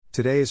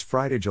Today is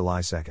Friday,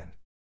 July 2nd.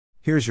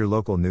 Here's your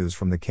local news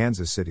from the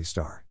Kansas City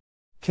Star.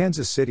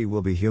 Kansas City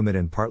will be humid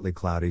and partly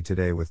cloudy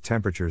today with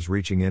temperatures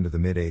reaching into the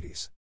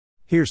mid-80s.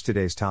 Here's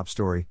today's top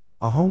story.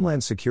 A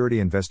Homeland Security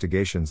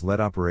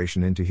investigations-led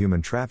operation into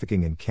human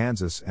trafficking in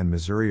Kansas and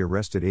Missouri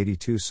arrested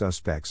 82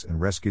 suspects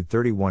and rescued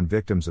 31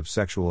 victims of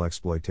sexual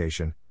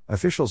exploitation,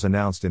 officials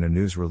announced in a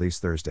news release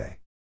Thursday.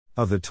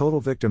 Of the total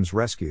victims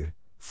rescued,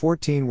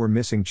 14 were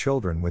missing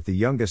children, with the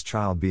youngest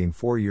child being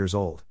 4 years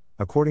old,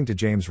 according to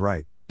James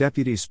Wright,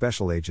 Deputy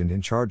Special Agent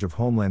in charge of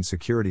Homeland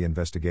Security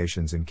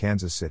investigations in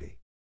Kansas City.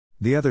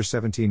 The other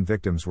 17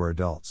 victims were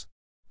adults.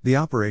 The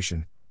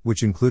operation,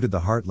 which included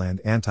the Heartland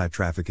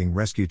Anti-Trafficking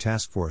Rescue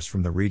Task Force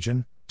from the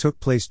region, took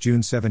place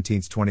June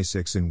 17,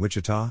 26 in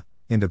Wichita,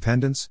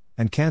 Independence,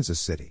 and Kansas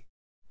City.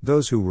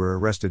 Those who were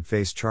arrested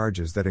face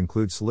charges that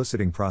include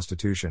soliciting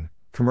prostitution,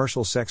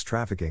 commercial sex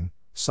trafficking,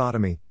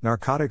 sodomy,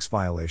 narcotics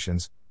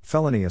violations,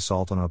 felony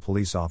assault on a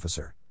police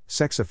officer,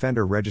 sex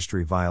offender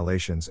registry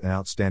violations, and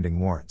outstanding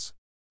warrants.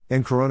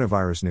 In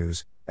coronavirus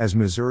news, as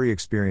Missouri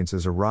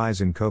experiences a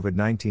rise in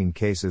COVID-19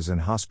 cases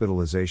and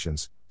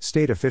hospitalizations,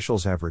 state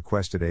officials have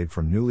requested aid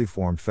from newly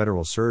formed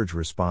federal surge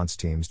response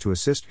teams to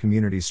assist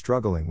communities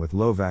struggling with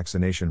low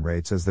vaccination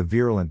rates as the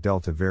virulent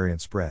Delta variant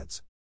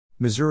spreads.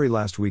 Missouri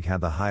last week had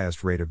the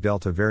highest rate of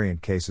Delta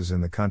variant cases in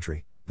the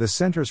country, the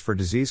Centers for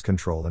Disease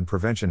Control and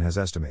Prevention has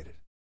estimated.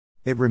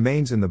 It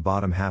remains in the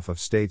bottom half of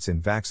states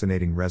in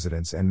vaccinating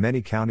residents, and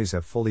many counties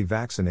have fully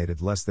vaccinated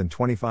less than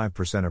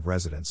 25% of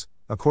residents,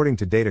 according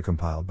to data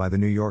compiled by the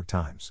New York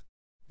Times.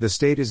 The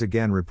state is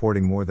again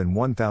reporting more than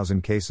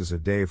 1,000 cases a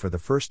day for the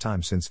first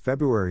time since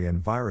February,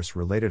 and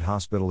virus-related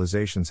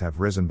hospitalizations have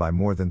risen by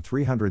more than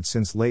 300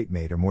 since late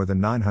May to more than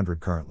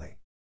 900 currently.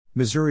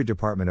 Missouri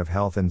Department of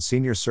Health and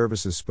Senior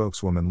Services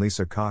spokeswoman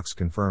Lisa Cox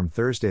confirmed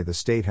Thursday the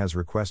state has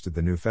requested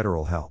the new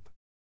federal help.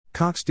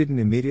 Cox didn't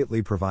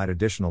immediately provide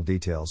additional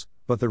details,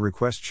 but the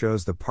request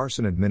shows the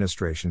Parson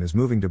administration is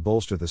moving to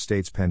bolster the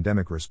state's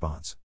pandemic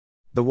response.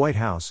 The White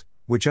House,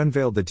 which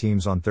unveiled the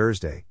teams on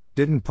Thursday,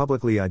 didn't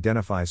publicly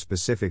identify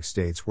specific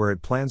states where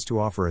it plans to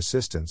offer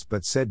assistance,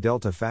 but said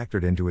Delta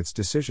factored into its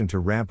decision to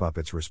ramp up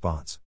its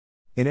response.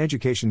 In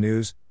education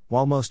news,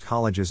 while most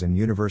colleges and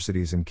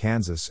universities in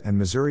Kansas and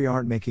Missouri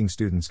aren't making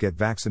students get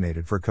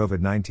vaccinated for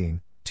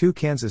COVID-19, 2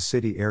 Kansas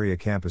City area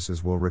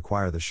campuses will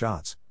require the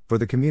shots, for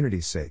the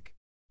community's sake.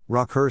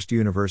 Rockhurst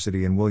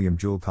University and William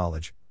Jewell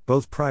College,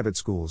 both private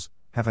schools,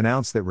 have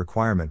announced that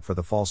requirement for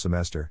the fall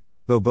semester,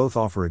 though both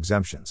offer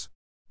exemptions.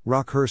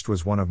 Rockhurst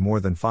was one of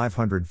more than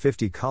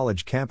 550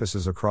 college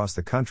campuses across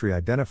the country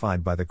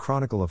identified by the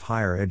Chronicle of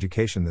Higher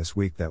Education this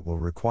week that will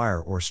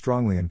require or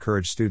strongly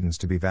encourage students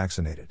to be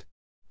vaccinated.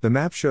 The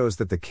map shows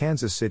that the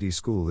Kansas City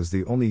School is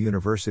the only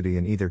university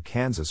in either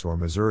Kansas or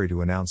Missouri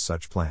to announce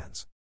such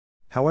plans.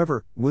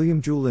 However,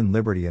 William Jewell in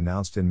Liberty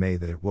announced in May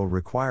that it will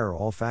require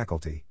all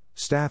faculty,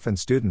 staff and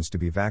students to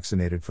be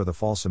vaccinated for the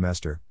fall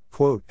semester,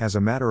 quote, as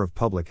a matter of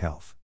public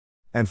health.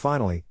 And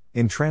finally,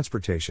 in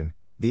transportation,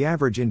 the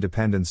average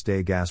Independence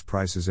Day gas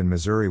prices in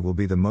Missouri will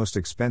be the most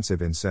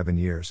expensive in 7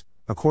 years,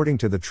 according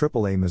to the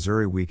AAA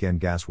Missouri Weekend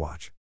Gas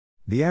Watch.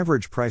 The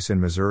average price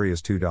in Missouri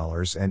is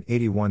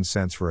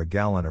 $2.81 for a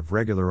gallon of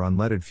regular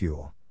unleaded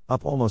fuel,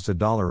 up almost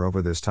 $1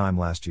 over this time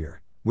last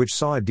year, which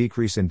saw a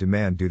decrease in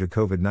demand due to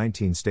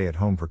COVID-19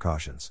 stay-at-home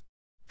precautions.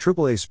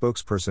 AAA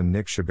spokesperson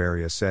Nick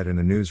Shabaria said in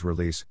a news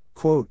release,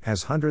 quote,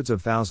 as hundreds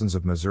of thousands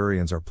of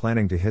Missourians are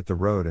planning to hit the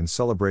road in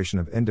celebration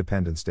of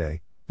Independence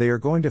Day, they are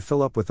going to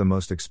fill up with the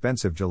most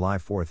expensive July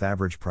 4th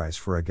average price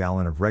for a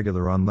gallon of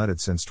regular unleaded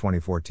since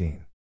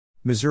 2014.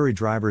 Missouri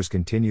drivers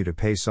continue to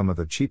pay some of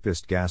the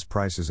cheapest gas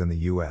prices in the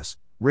U.S.,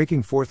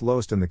 ranking 4th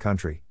lowest in the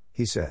country,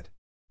 he said.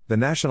 The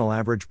national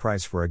average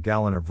price for a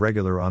gallon of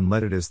regular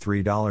unleaded is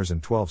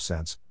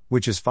 $3.12,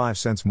 which is 5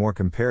 cents more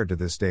compared to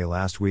this day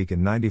last week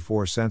and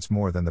 94 cents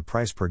more than the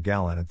price per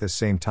gallon at this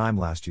same time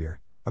last year,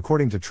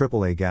 according to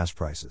AAA gas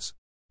prices.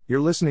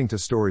 You're listening to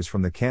stories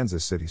from the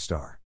Kansas City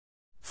Star.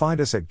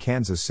 Find us at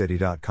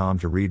kansascity.com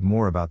to read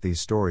more about these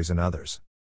stories and others.